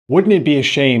Wouldn't it be a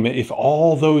shame if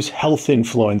all those health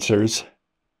influencers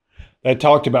that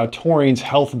talked about taurine's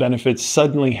health benefits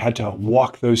suddenly had to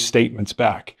walk those statements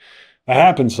back? That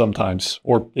happens sometimes,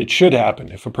 or it should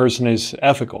happen if a person is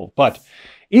ethical. But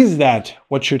is that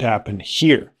what should happen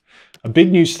here? A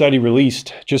big new study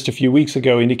released just a few weeks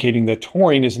ago indicating that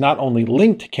taurine is not only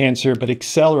linked to cancer, but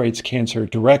accelerates cancer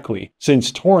directly.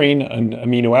 Since taurine, an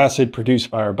amino acid produced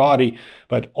by our body,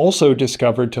 but also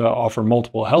discovered to offer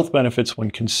multiple health benefits when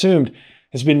consumed,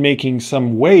 has been making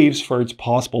some waves for its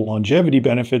possible longevity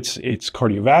benefits, its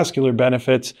cardiovascular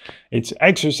benefits, its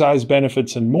exercise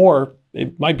benefits, and more.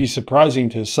 It might be surprising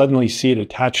to suddenly see it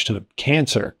attached to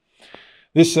cancer.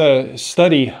 This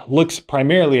study looks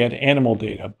primarily at animal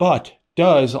data, but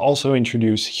does also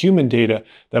introduce human data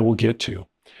that we'll get to.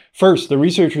 First, the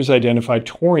researchers identified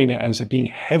taurine as being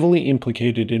heavily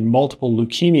implicated in multiple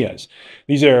leukemias.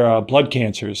 These are blood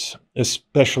cancers,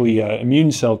 especially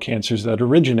immune cell cancers that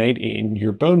originate in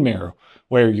your bone marrow,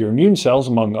 where your immune cells,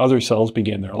 among other cells,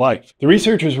 begin their life. The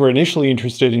researchers were initially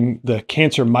interested in the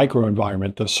cancer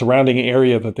microenvironment, the surrounding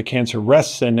area that the cancer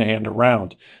rests in and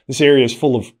around. This area is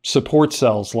full of support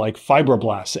cells like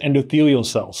fibroblasts, endothelial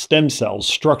cells, stem cells,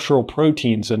 structural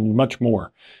proteins, and much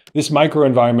more. This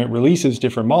microenvironment releases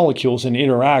different molecules and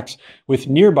interacts with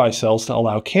nearby cells to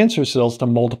allow cancer cells to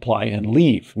multiply and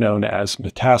leave, known as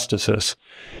metastasis.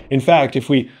 In fact, if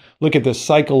we look at the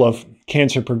cycle of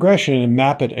cancer progression and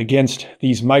map it against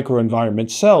these microenvironment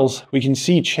cells, we can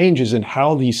see changes in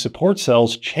how these support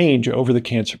cells change over the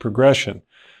cancer progression.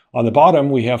 On the bottom,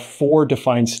 we have 4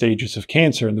 defined stages of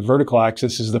cancer, and the vertical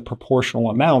axis is the proportional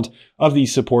amount of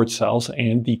these support cells,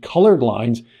 and the colored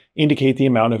lines indicate the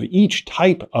amount of each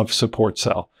type of support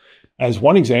cell. As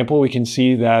one example, we can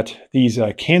see that these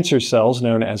cancer cells,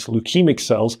 known as leukemic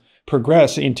cells,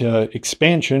 progress into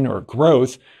expansion or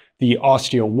growth. The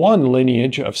osteo1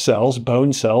 lineage of cells,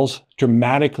 bone cells,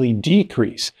 dramatically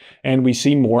decrease, and we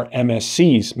see more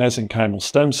MSCs, mesenchymal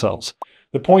stem cells.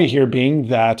 The point here being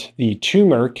that the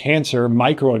tumor cancer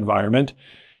microenvironment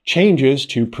changes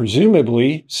to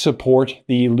presumably support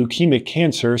the leukemic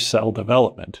cancer cell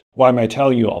development. Why am I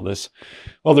telling you all this?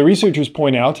 Well, the researchers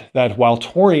point out that while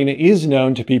taurine is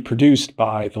known to be produced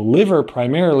by the liver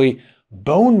primarily,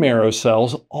 bone marrow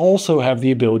cells also have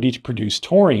the ability to produce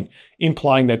taurine,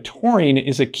 implying that taurine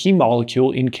is a key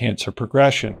molecule in cancer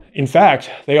progression. In fact,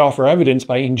 they offer evidence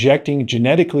by injecting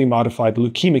genetically modified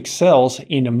leukemic cells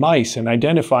into mice and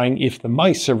identifying if the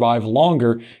mice survive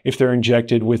longer if they're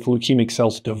injected with leukemic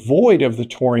cells devoid of the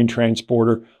taurine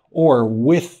transporter or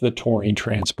with the taurine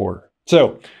transporter.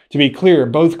 So, to be clear,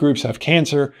 both groups have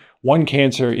cancer. One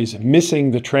cancer is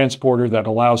missing the transporter that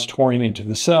allows taurine into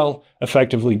the cell,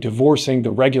 effectively divorcing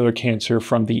the regular cancer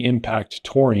from the impact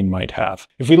taurine might have.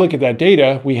 If we look at that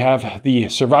data, we have the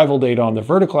survival data on the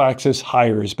vertical axis,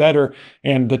 higher is better,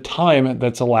 and the time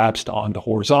that's elapsed on the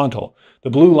horizontal. The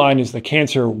blue line is the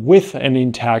cancer with an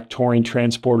intact taurine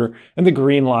transporter, and the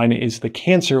green line is the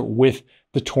cancer with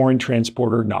the taurine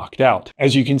transporter knocked out.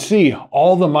 As you can see,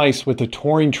 all the mice with the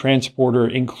taurine transporter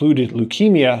included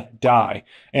leukemia die.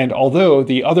 And although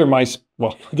the other mice,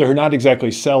 well, they're not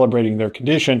exactly celebrating their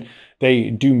condition, they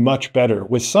do much better,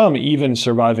 with some even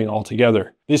surviving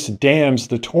altogether. This damns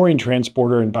the taurine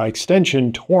transporter and by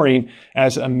extension, taurine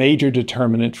as a major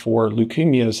determinant for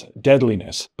leukemia's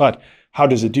deadliness. But how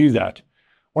does it do that?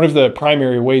 One of the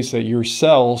primary ways that your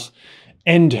cells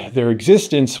end their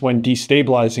existence when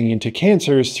destabilizing into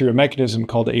cancer is through a mechanism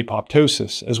called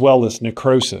apoptosis, as well as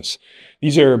necrosis.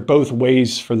 These are both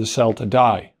ways for the cell to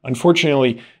die.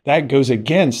 Unfortunately, that goes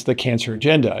against the cancer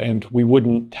agenda, and we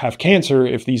wouldn't have cancer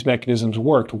if these mechanisms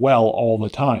worked well all the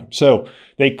time. So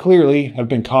they clearly have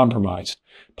been compromised.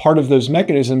 Part of those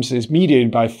mechanisms is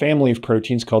mediated by a family of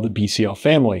proteins called the BCL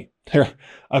family. They're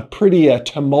a pretty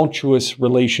tumultuous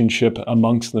relationship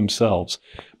amongst themselves.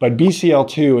 But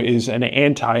BCL2 is an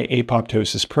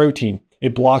anti-apoptosis protein.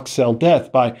 It blocks cell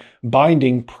death by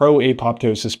binding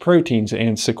pro-apoptosis proteins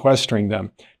and sequestering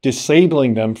them,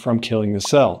 disabling them from killing the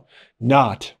cell.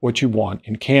 Not what you want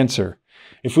in cancer.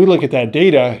 If we look at that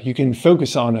data, you can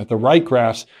focus on the right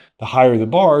graphs. The higher the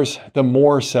bars, the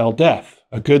more cell death,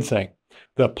 a good thing.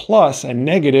 The plus and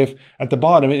negative at the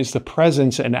bottom is the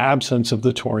presence and absence of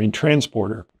the taurine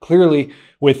transporter. Clearly,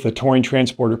 with the taurine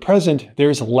transporter present,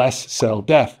 there's less cell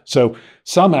death. So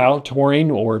somehow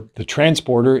taurine or the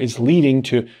transporter is leading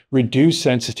to reduced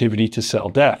sensitivity to cell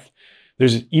death.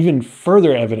 There's even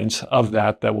further evidence of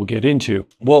that we'll get into.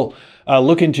 We'll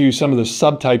look into some of the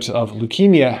subtypes of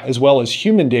leukemia as well as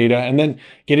human data, and then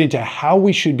get into how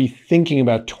we should be thinking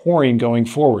about taurine going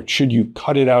forward. Should you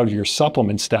cut it out of your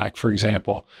supplement stack, for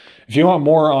example? If you want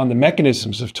more on the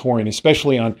mechanisms of taurine,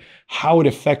 especially on how it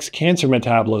affects cancer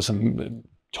metabolism,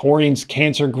 taurine's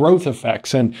cancer growth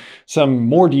effects, and some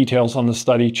more details on the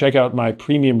study, check out my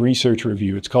premium research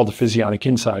review. It's called the Physionic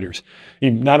Insiders.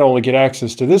 You not only get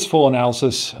access to this full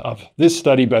analysis of this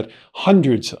study, but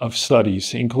hundreds of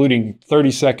studies, including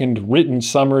 30-second written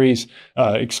summaries,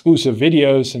 exclusive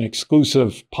videos, and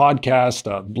exclusive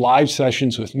podcast, live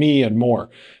sessions with me, and more.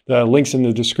 The link's in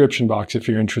the description box if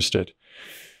you're interested.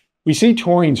 We see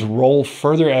taurine's role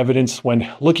further evidenced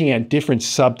when looking at different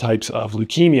subtypes of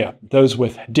leukemia, those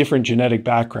with different genetic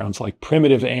backgrounds like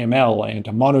primitive AML and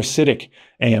monocytic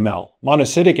AML.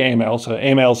 Monocytic AML, so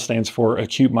AML stands for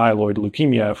acute myeloid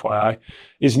leukemia, FYI,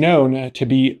 is known to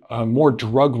be a more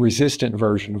drug-resistant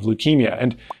version of leukemia,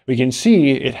 and we can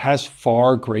see it has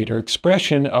far greater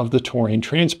expression of the taurine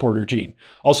transporter gene,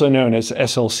 also known as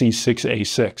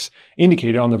SLC6A6,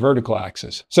 indicated on the vertical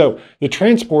axis. So the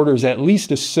transporter is at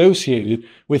least associated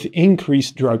with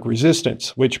increased drug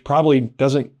resistance, which probably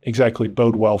doesn't exactly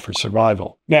bode well for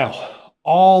survival. Now,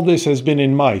 all this has been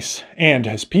in mice, and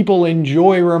as people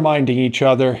enjoy reminding each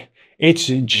other, it's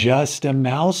just a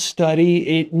mouse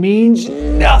study. It means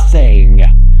nothing.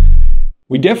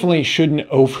 We definitely shouldn't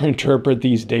overinterpret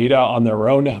these data on their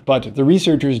own, but the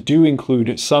researchers do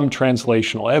include some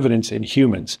translational evidence in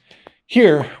humans.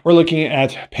 Here, we're looking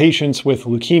at patients with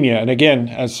leukemia, and again,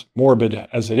 as morbid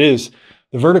as it is,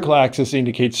 the vertical axis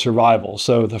indicates survival,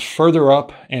 so the further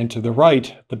up and to the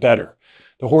right, the better.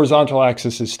 The horizontal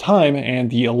axis is time,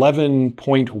 and the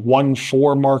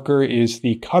 11.14 marker is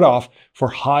the cutoff for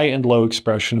high and low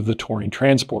expression of the taurine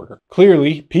transporter.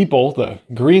 Clearly, people, the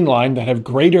green line, that have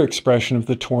greater expression of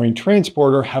the taurine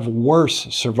transporter have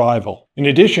worse survival. In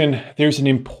addition, there's an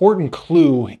important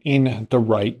clue in the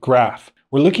right graph.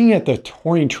 We're looking at the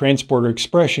taurine transporter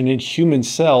expression in human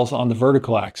cells on the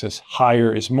vertical axis.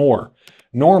 Higher is more.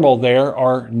 Normal there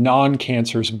are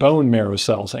non-cancerous bone marrow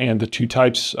cells and the two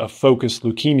types of focused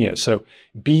leukemia, so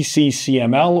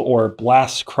BCCML or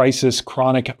blast crisis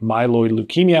chronic myeloid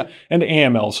leukemia and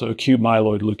AML, so acute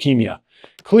myeloid leukemia.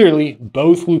 Clearly,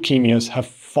 both leukemias have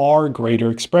far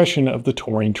greater expression of the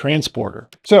taurine transporter.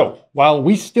 So, while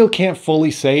we still can't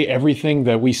fully say everything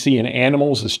that we see in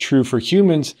animals is true for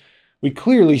humans, we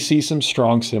clearly see some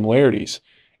strong similarities.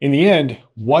 In the end,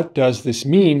 what does this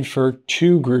mean for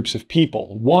two groups of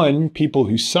people? One, people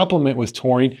who supplement with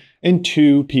taurine, and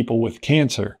two, people with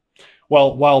cancer.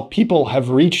 Well, while people have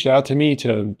reached out to me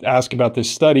to ask about this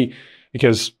study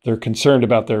because they're concerned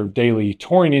about their daily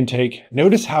taurine intake,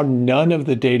 notice how none of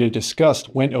the data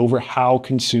discussed went over how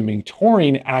consuming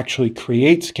taurine actually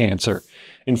creates cancer.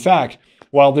 In fact,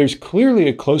 while there's clearly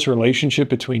a close relationship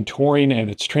between taurine and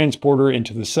its transporter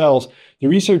into the cells, the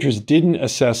researchers didn't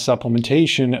assess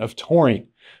supplementation of taurine,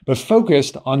 but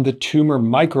focused on the tumor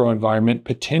microenvironment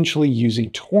potentially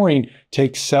using taurine to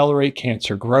accelerate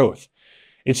cancer growth.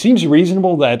 It seems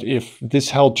reasonable that if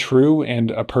this held true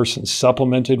and a person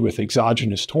supplemented with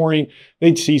exogenous taurine,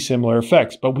 they'd see similar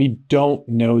effects, but we don't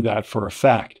know that for a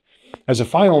fact. As a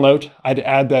final note, I'd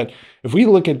add that if we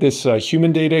look at this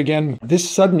human data again, this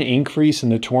sudden increase in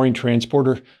the taurine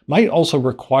transporter might also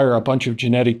require a bunch of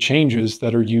genetic changes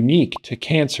that are unique to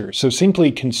cancer. So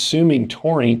simply consuming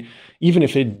taurine, even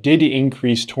if it did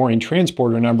increase taurine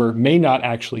transporter number, may not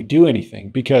actually do anything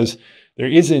because there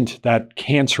isn't that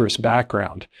cancerous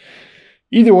background.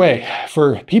 Either way,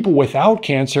 for people without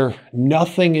cancer,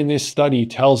 nothing in this study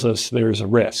tells us there's a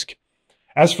risk.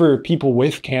 As for people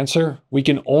with cancer, we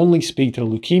can only speak to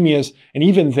leukemias, and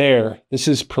even there, this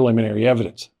is preliminary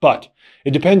evidence. But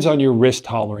it depends on your risk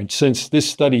tolerance, since this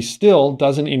study still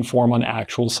doesn't inform on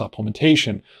actual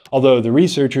supplementation, although the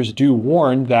researchers do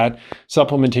warn that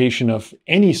supplementation of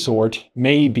any sort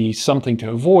may be something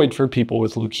to avoid for people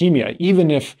with leukemia,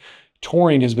 even if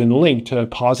taurine has been linked to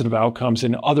positive outcomes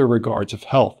in other regards of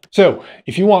health. So,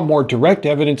 if you want more direct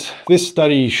evidence, this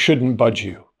study shouldn't budge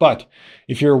you. But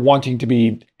if you're wanting to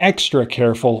be extra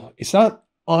careful, it's not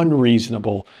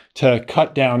unreasonable to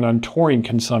cut down on taurine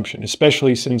consumption,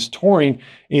 especially since taurine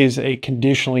is a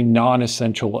conditionally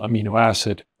non-essential amino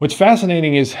acid. What's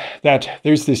fascinating is that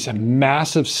there's this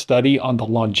massive study on the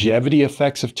longevity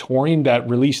effects of taurine that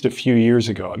released a few years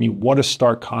ago. I mean, what a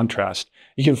stark contrast.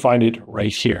 You can find it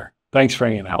right here. Thanks for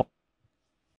hanging out.